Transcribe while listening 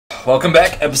Welcome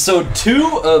back, episode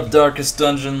 2 of Darkest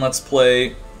Dungeon. Let's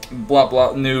play blah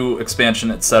blah, new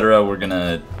expansion, etc. We're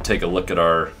gonna take a look at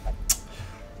our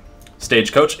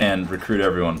stagecoach and recruit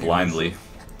everyone blindly.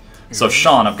 So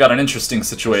Sean, I've got an interesting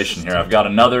situation here. I've got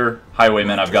another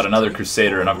highwayman, I've got another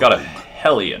crusader, and I've got a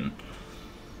Hellion.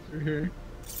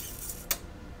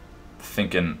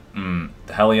 Thinking,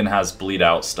 the Hellion has bleed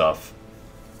out stuff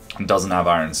and doesn't have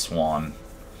Iron Swan.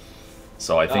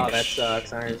 So I think that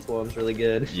sucks. Iron Swan's really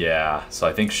good. Yeah, so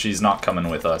I think she's not coming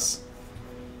with us.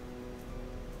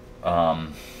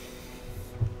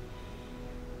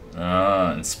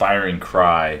 Inspiring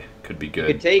Cry could be good.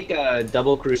 You could take a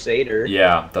double Crusader.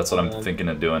 Yeah, that's what I'm thinking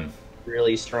of doing.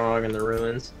 Really strong in the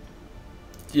ruins.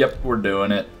 Yep, we're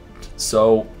doing it.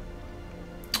 So,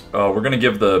 we're gonna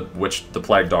give the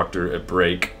Plague Doctor a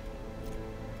break.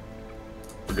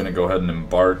 We're gonna go ahead and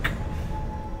embark.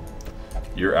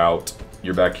 You're out.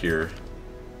 You're back here.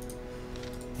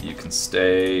 You can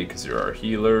stay because you're our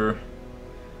healer.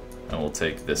 And we'll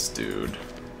take this dude.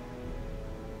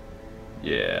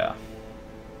 Yeah.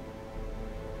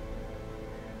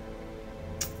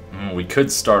 We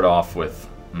could start off with...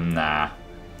 Nah.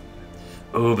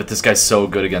 Ooh, but this guy's so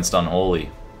good against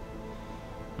Unholy.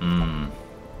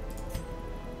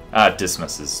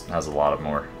 Dismas has a lot of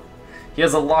more. He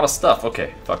has a lot of stuff.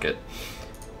 Okay, fuck it.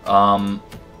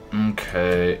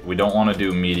 Okay, we don't want to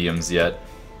do mediums yet.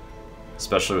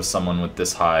 Especially with someone with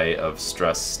this high of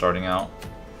stress starting out.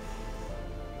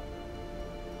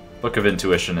 Book of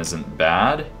Intuition isn't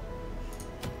bad.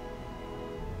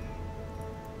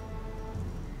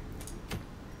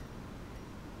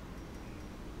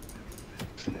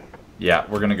 Yeah,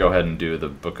 we're gonna go ahead and do the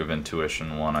Book of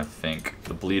Intuition one, I think.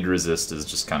 The Bleed Resist is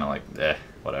just kind of like,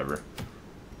 whatever.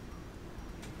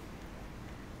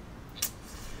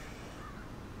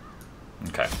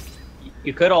 Okay.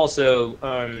 You could also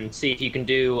see if you can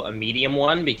do a medium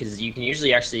one, because you can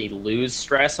usually actually lose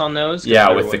stress on those.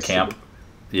 Yeah, with the camp.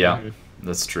 Yeah,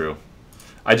 that's true.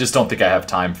 I just don't think I have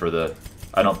time for the...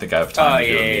 I don't think I have time to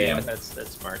do a medium. Yeah, that's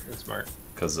smart, that's smart.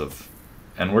 Because of...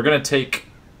 And we're gonna take...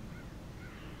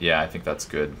 Yeah, I think that's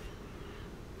good.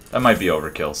 That might be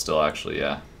overkill still, actually,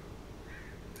 yeah.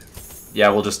 Yeah,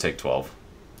 we'll just take 12.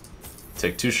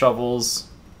 Take 2 shovels,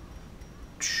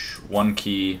 1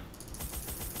 key,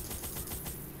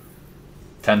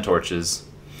 10 torches,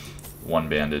 1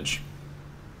 bandage.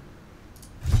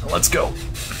 Let's go.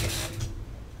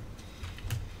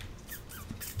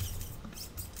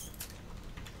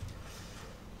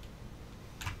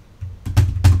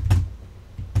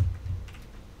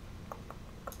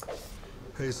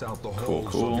 Pace out the Cool,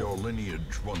 halls cool. of your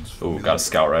lineage once Ooh, got a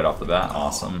scout right off the bat.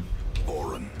 Awesome.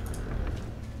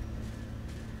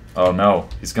 Oh no,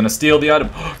 he's gonna steal the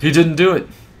item. He didn't do it.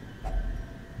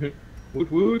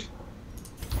 Woot woot.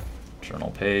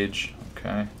 Journal page.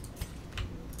 Okay.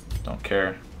 Don't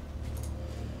care.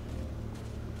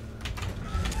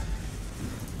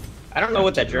 I don't know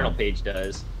what that journal page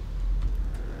does.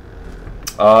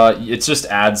 It just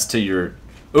adds to your...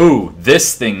 Ooh,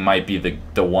 this thing might be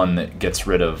the one that gets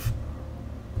rid of...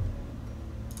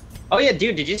 Oh yeah,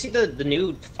 dude, did you see the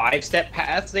new 5-step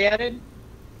paths they added?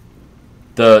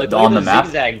 The on the map?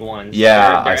 Zigzag ones.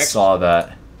 Yeah, I saw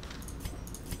that.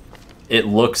 It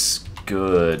looks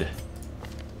good.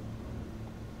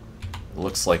 It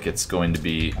looks like it's going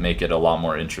to make it a lot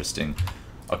more interesting.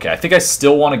 Okay, I think I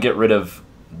still want to get rid of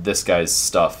this guy's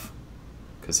stuff,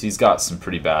 because he's got some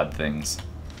pretty bad things.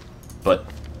 But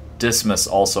Dismas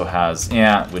also has...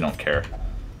 Yeah, we don't care.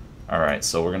 Alright,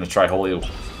 so we're going to try Holy...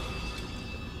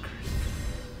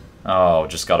 Oh,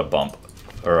 just got a bump.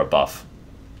 Or a buff.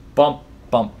 Bump,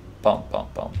 bump, bump,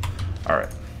 bump, bump.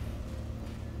 Alright.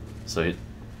 So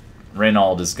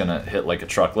Reynald is going to hit like a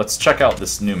truck. Let's check out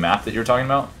this new map that you're talking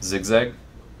about. Zigzag.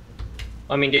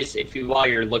 I mean, just while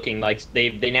you're looking, like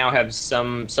they now have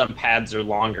some paths are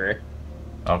longer.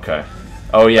 Okay.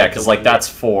 Oh yeah, because like that's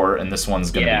 4 and this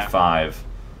one's gonna be 5.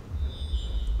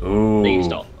 Ooh.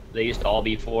 They used to all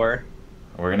be 4.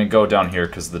 We're gonna go down here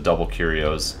because the double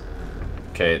curios.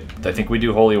 Okay, I think we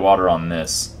do holy water on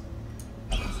this.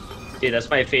 Dude, that's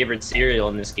my favorite cereal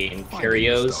in this game.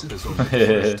 Curios.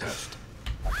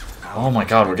 Oh my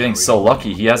god, we're getting so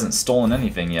lucky. He hasn't stolen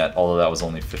anything yet, although that was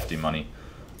only 50 money.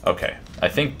 Okay, I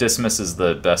think Dismiss is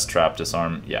the best trap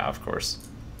disarm. Yeah, of course.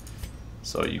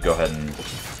 So you go ahead and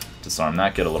disarm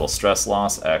that, get a little stress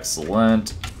loss.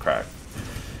 Excellent. Crack.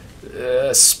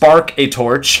 Spark a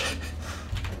torch.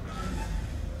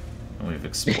 We've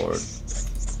explored.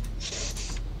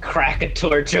 Crack a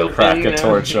torch open. Crack a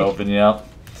torch open, yep.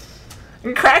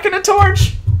 I'm cracking a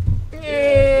torch!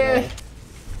 Yeah!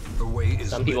 The way is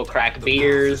Some people crack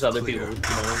beers, other people,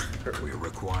 We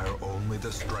require only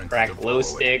the strength crack to glow follow it.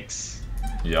 sticks.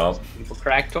 Yup. People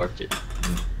crack torches.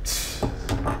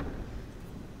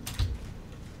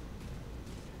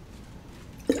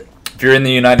 If you're in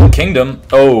the United Kingdom,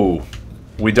 oh,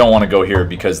 we don't want to go here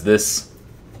because this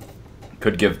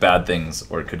could give bad things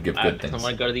or it could give good I things. don't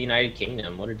want to go to the United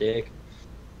Kingdom. What a dick.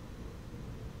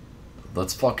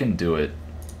 Let's fucking do it.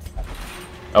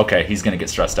 Okay, he's gonna get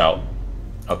stressed out.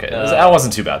 Okay, that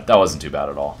wasn't too bad. That wasn't too bad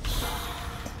at all.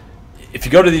 If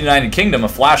you go to the United Kingdom, a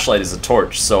flashlight is a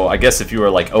torch. So I guess if you were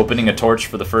like opening a torch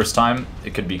for the first time,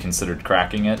 it could be considered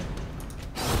cracking it,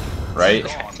 right?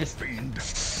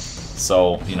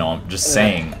 So, you know, I'm just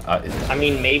saying. I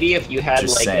mean, maybe if you had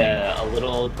Just like saying. a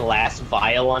little glass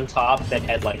vial on top that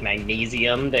had like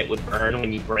magnesium that would burn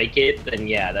when you break it, then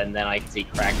yeah, then I could see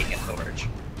cracking a torch.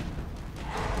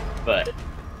 But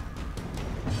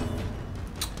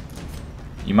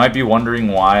You might be wondering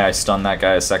why I stunned that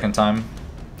guy a second time.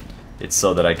 It's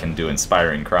so that I can do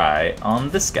Inspiring Cry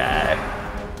on this guy.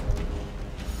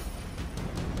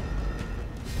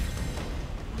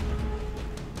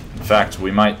 In fact,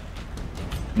 we might...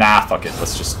 Nah, fuck it.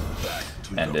 Let's just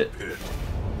end it.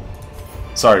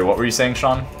 Sorry, what were you saying,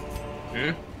 Sean?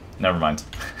 Hmm? Never mind.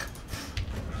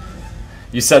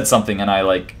 You said something and I,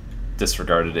 like,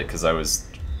 disregarded it because I was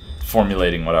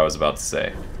formulating what I was about to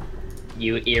say.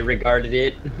 you irregarded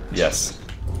it. Yes.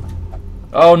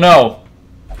 Oh no!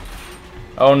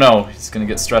 Oh no, he's gonna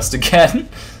get stressed again.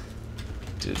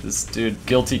 Dude, this dude,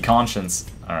 guilty conscience.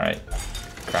 Alright.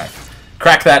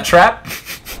 Crack that trap!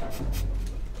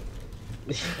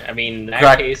 I mean, in that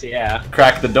Crack- case, yeah.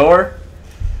 Crack the door!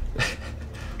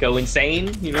 Go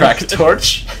insane, you know? Crack a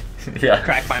torch! Yeah.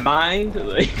 Crack my mind.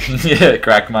 Like, Yeah,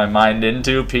 crack my mind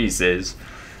into pieces.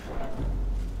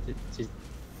 just,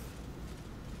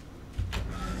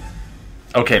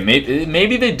 Okay,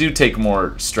 maybe they do take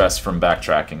more stress from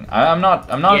backtracking. I'm not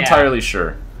Yeah. entirely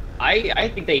sure. I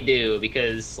think they do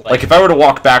because Like if I were to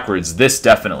walk backwards, this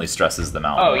definitely stresses them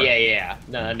out. oh more. yeah,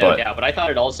 no But- doubt. But I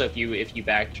thought it also if you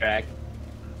backtrack.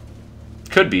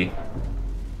 Could be.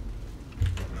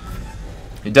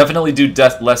 You definitely do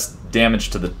less damage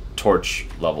to the torch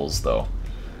levels, though.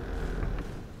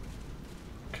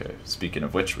 Okay, speaking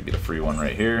of which, we get a free one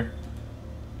right here.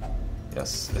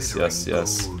 Yes, yes, yes,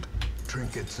 yes. Gold,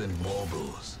 trinkets and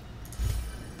baubles.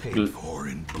 Paid Good. for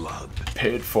in blood.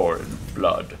 Paid for in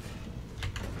blood.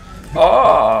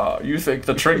 Ah, you think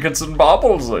the trinkets and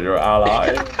baubles are your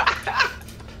ally?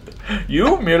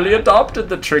 You merely adopted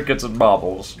the trinkets and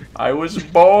baubles. I was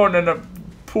born in a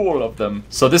pool of them.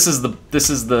 So this is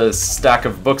the stack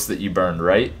of books that you burned,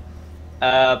 right?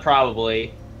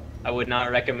 Probably. I would not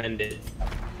recommend it.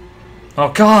 Oh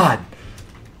God!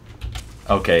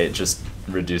 Okay, it just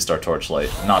reduced our torchlight.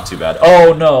 Not too bad.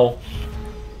 Oh no!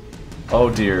 Oh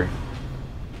dear.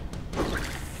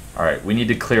 Alright, we need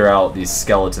to clear out these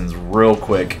skeletons real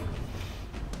quick.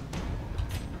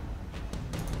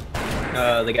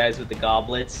 The guys with the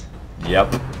goblets.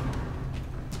 Yep.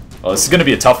 Well, this is gonna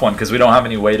be a tough one because we don't have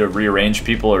any way to rearrange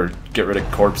people or get rid of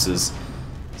corpses.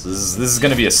 So this is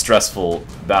gonna be a stressful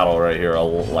battle right here.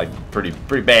 Like pretty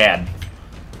bad.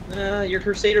 Your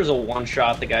Crusaders will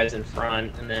one-shot the guys in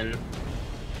front, and then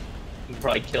you can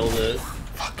probably kill the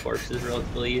corpses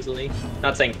relatively easily.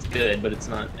 Not saying it's good, but it's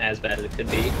not as bad as it could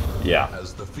be. Yeah.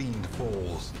 As the fiend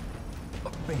falls, a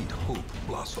faint hope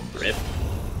blossoms. Rip.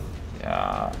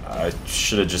 Yeah, I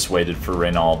should have just waited for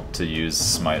Reynald to use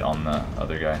Smite on the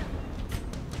other guy.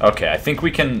 Okay, I think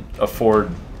we can afford...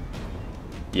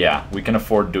 Yeah, we can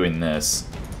afford doing this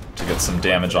to get some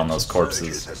damage on those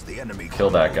corpses. As the enemy Kill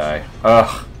that guy.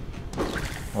 Ugh.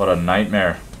 What a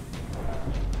nightmare.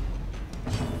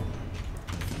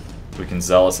 We can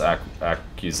Zealous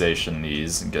Accusation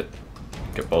these and get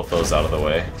both those out of the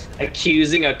way.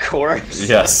 Accusing a corpse?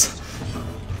 Yes.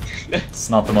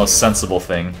 It's not the most sensible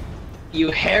thing. You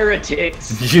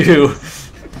heretics! You!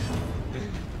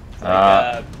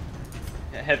 Like,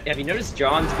 have you noticed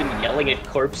John's been yelling at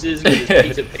corpses with his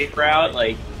piece of paper out?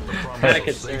 Like, kind of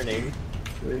concerning.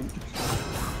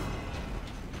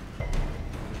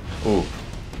 Ooh.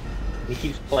 He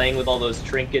keeps playing with all those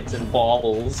trinkets and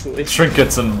baubles.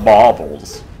 Trinkets and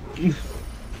baubles.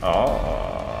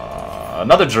 Oh,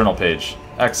 another journal page.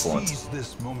 Excellent. Seize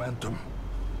this momentum.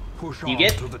 Push Do you on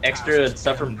get to the extra task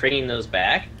stuff at from hand. bringing those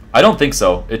back? I don't think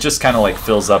so. It just kind of like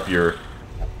fills up your...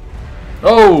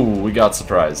 Oh, we got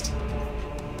surprised.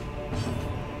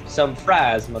 Some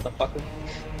fries, motherfucker.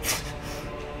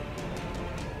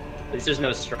 At least there's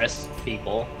no stress,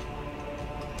 people.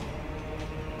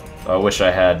 I wish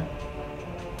I had...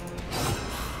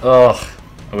 Ugh.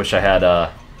 I wish I had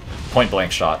a point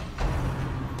blank shot.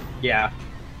 Yeah.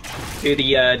 Do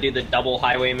the double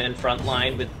highwayman front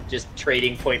line with just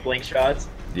trading point blank shots.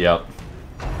 Yep.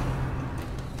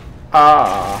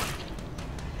 Ah.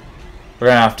 We're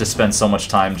gonna have to spend so much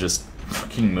time just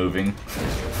fucking moving.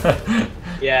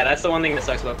 Yeah, that's the one thing that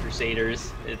sucks about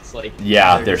Crusaders. It's like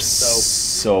yeah, they're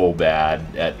so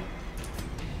bad at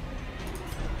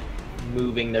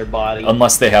moving their body.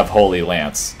 Unless they have Holy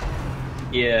Lance.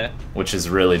 Yeah. Which is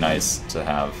really nice to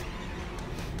have.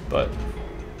 But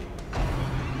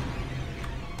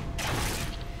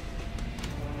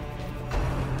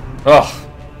oh,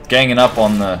 ganging up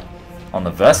on the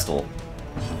Vestal.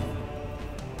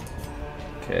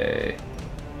 Okay.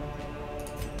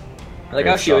 I like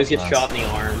how she always gets shot in the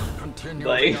arm.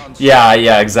 Like,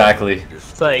 yeah, exactly.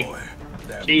 It's like,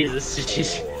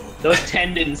 Jesus, those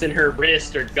tendons in her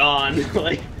wrist are gone.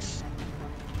 Like,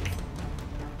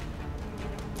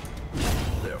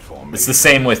 it's the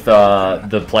same with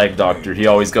the Plague Doctor. He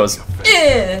always goes,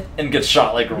 eh, and gets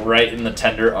shot like right in the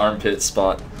tender armpit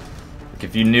spot. Like,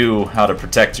 if you knew how to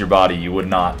protect your body, you would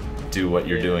not do what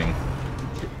you're doing.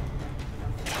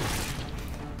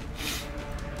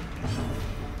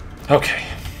 Okay.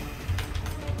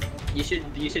 You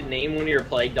should name one of your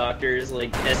Plague Doctors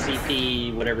like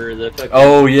SCP, whatever the fuck.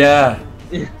 Oh yeah.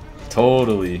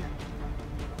 Totally.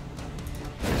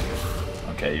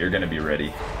 Okay, you're gonna be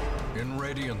ready. In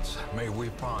radiance, may we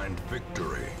find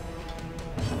victory.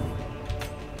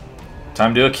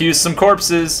 Time to accuse some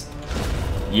corpses.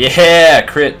 Yeah,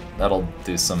 crit. That'll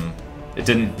do some. It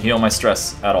didn't heal my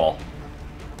stress at all.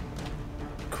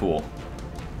 Cool.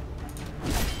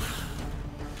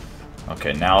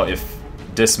 Okay, now if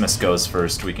Dismas goes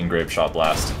first, we can Grave Shot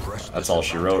Blast. That's all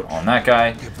she wrote on that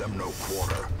guy. Give them no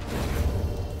quarter.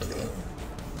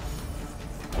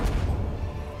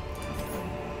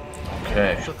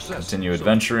 Okay, continue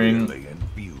adventuring.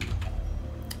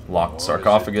 Locked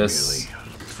sarcophagus.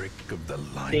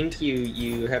 I think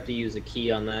you have to use a key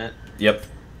on that. Yep,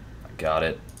 I got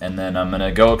it. And then I'm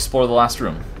gonna go explore the last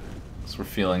room. So we're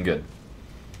feeling good.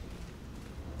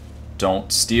 Don't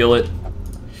steal it.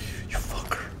 You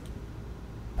fucker.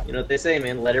 You know what they say,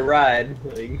 man, let it ride.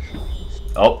 Like...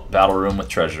 Oh, battle room with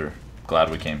treasure. Glad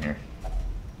we came here.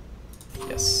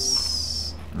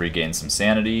 Yes. Regain some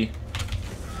sanity.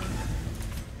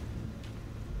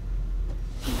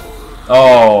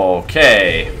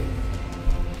 Okay.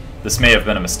 This may have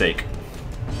been a mistake.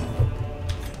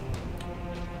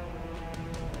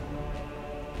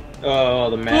 Oh,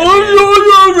 the madman.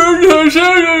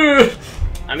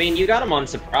 I mean, you got him on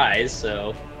surprise,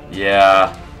 so...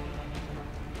 Yeah.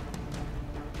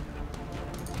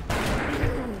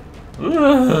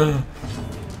 We're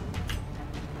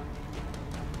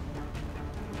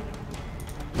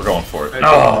going for it. I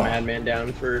took the madman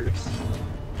down first.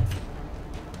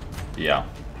 Yeah.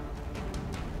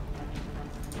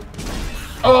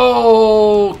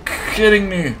 Oh, kidding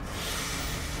me.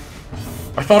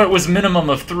 I thought it was minimum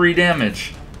of 3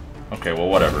 damage. Okay, well,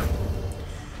 whatever.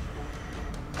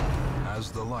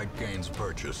 As the light gains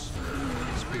purchase,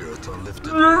 spirits are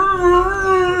lifted.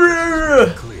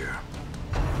 Clear.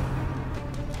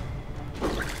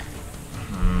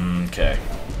 Okay.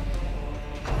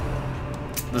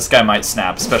 This guy might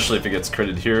snap, especially if it gets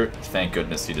critted here. Thank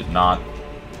goodness he did not.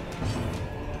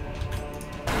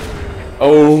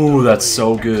 Oh, that's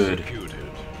so good.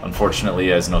 Unfortunately, he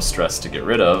has no stress to get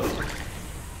rid of.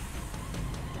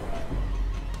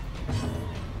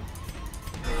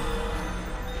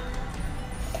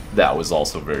 That was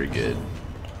also very good.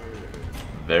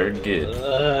 Very good.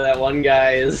 That one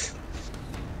guy is...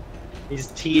 He's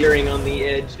teetering on the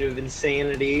edge of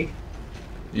insanity.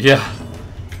 Yeah.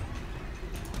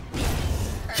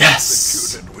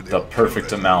 Yes! The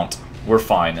perfect amount. We're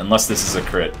fine, unless this is a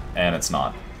crit, and it's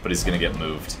not. But he's gonna get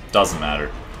moved. Doesn't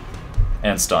matter.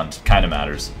 And stunned. Kinda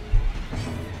matters.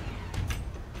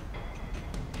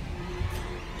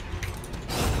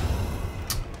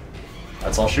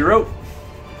 That's all she wrote.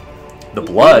 The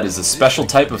blood is a special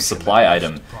type of supply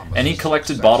item. Any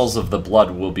collected bottles of the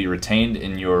blood will be retained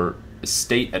in your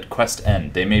estate at quest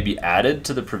end. They may be added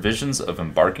to the provisions of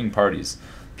embarking parties.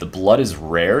 The blood is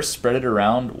rare. Spread it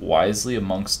around wisely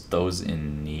amongst those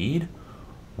in need.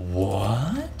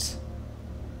 What?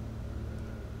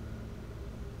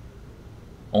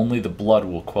 Only the blood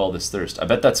will quell this thirst. I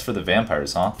bet that's for the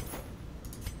vampires, huh?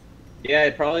 Yeah,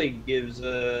 it probably gives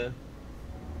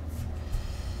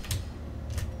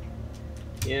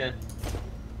yeah.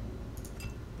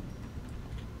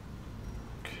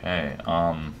 Okay,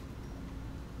 well,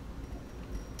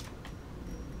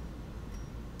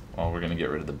 we're gonna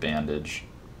get rid of the bandage.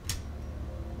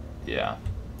 Yeah.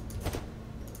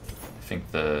 I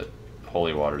think the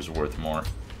holy water is worth more.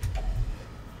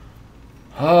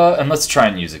 And let's try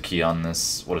and use a key on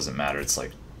this. What does it matter? It's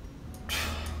like...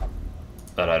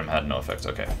 That item had no effect.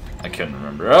 Okay. I couldn't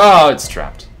remember. Oh, it's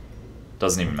trapped.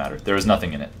 Doesn't even matter. There was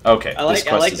nothing in it. Okay, I like this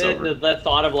quest is over. the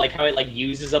thought of like how it like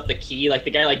uses up the key. Like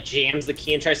the guy like jams the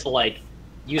key and tries to like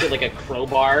use it like a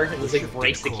crowbar and just like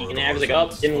breaks the key in half. He's like, oh,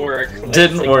 didn't work.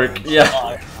 Didn't like, work.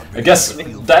 Yeah. I guess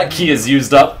that key is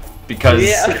used up because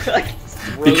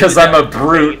because I'm a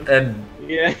brute and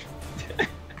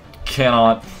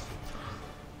cannot.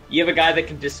 You have a guy that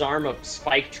can disarm a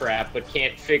spike trap but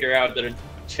can't figure out that a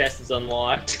chest is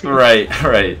unlocked.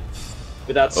 Right.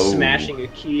 Without smashing a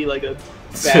key like a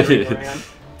battering ram.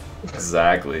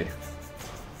 Exactly.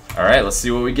 Alright, let's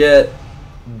see what we get.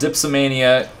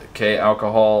 Dipsomania. Okay,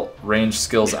 alcohol. Range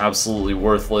skills absolutely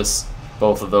worthless.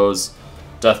 Both of those.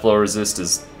 Deathblow resist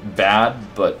is bad,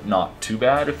 but not too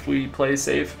bad if we play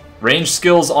safe. Range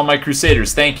skills on my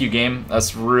Crusaders. Thank you, game.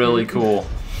 That's really cool.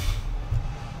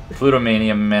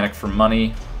 Plutomania, manic for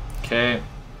money. Okay.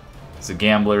 He's a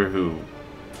gambler who...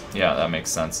 Yeah, that makes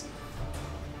sense.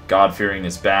 God-fearing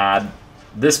is bad.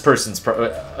 This person's...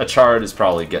 a chard is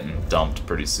probably getting dumped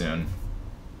pretty soon.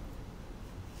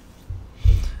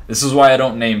 This is why I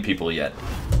don't name people yet.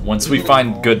 Once we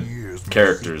find good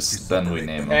characters, then we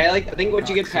name them. I think once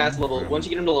you get past level... Once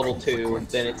you get them to level 2,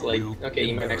 then it's like, okay,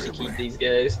 you might actually keep these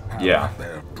guys. Yeah.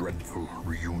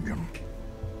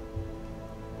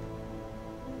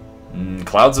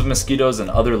 Clouds of mosquitoes and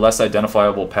other less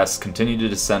identifiable pests continue to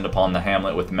descend upon the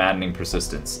hamlet with maddening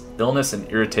persistence. Illness and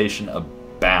irritation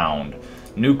abound.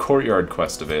 New courtyard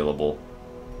quest available.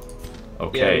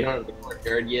 Okay. Yeah, we don't have the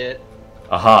courtyard yet.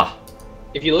 Aha.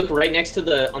 If you look right next to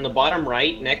the, on the bottom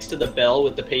right, next to the bell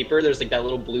with the paper, there's like that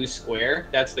little blue square.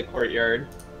 That's the courtyard.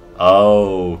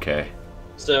 Oh, okay.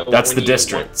 So that's the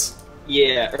districts.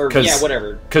 Yeah, or yeah,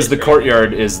 whatever. Because the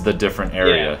courtyard is the different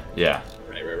area. Yeah.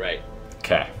 Right.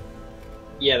 Okay.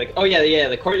 Yeah.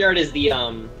 The courtyard is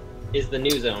the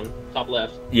new zone, top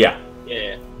left. Yeah. Yeah.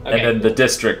 Okay, and then the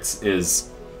districts is.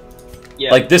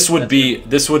 Yeah. Like this would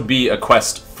be a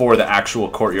quest for the actual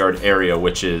courtyard area,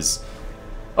 which is.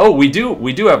 Oh, we do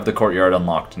have the courtyard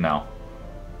unlocked now.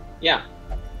 Yeah.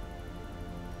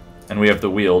 And we have the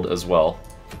Weald as well.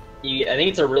 I think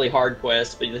it's a really hard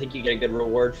quest, but I think you get a good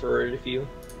reward for it if you...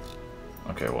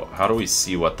 Okay, well, how do we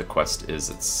see what the quest is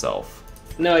itself?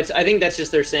 No, I think that's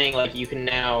just they're saying, like, you can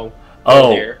now go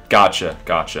there.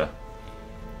 Gotcha.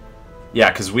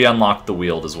 Yeah, because we unlocked the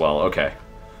Weald as well. Okay.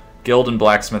 Guild and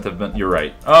Blacksmith have been... You're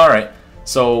right. Alright.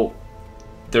 So,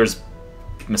 there's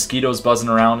mosquitoes buzzing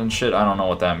around and shit. I don't know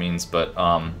what that means, but...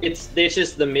 It's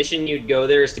just the mission you'd go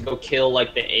there is to go kill,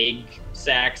 like, the egg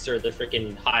sacks or the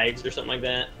freaking hives or something like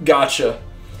that. Gotcha.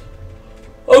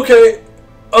 Okay.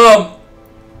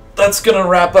 That's gonna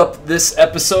wrap up this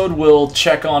episode. We'll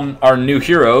check on our new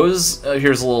heroes.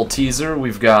 Here's a little teaser.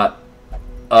 We've got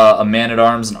a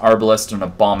man-at-arms, an arbalest, and an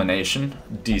abomination.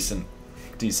 Decent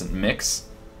mix.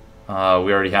 We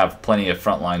already have plenty of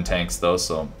frontline tanks though,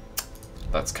 so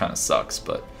that's kind of sucks.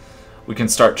 But we can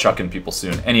start chucking people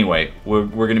soon. Anyway,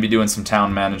 we're gonna be doing some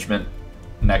town management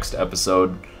next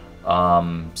episode.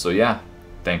 So yeah,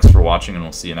 thanks for watching, and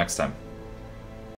we'll see you next time.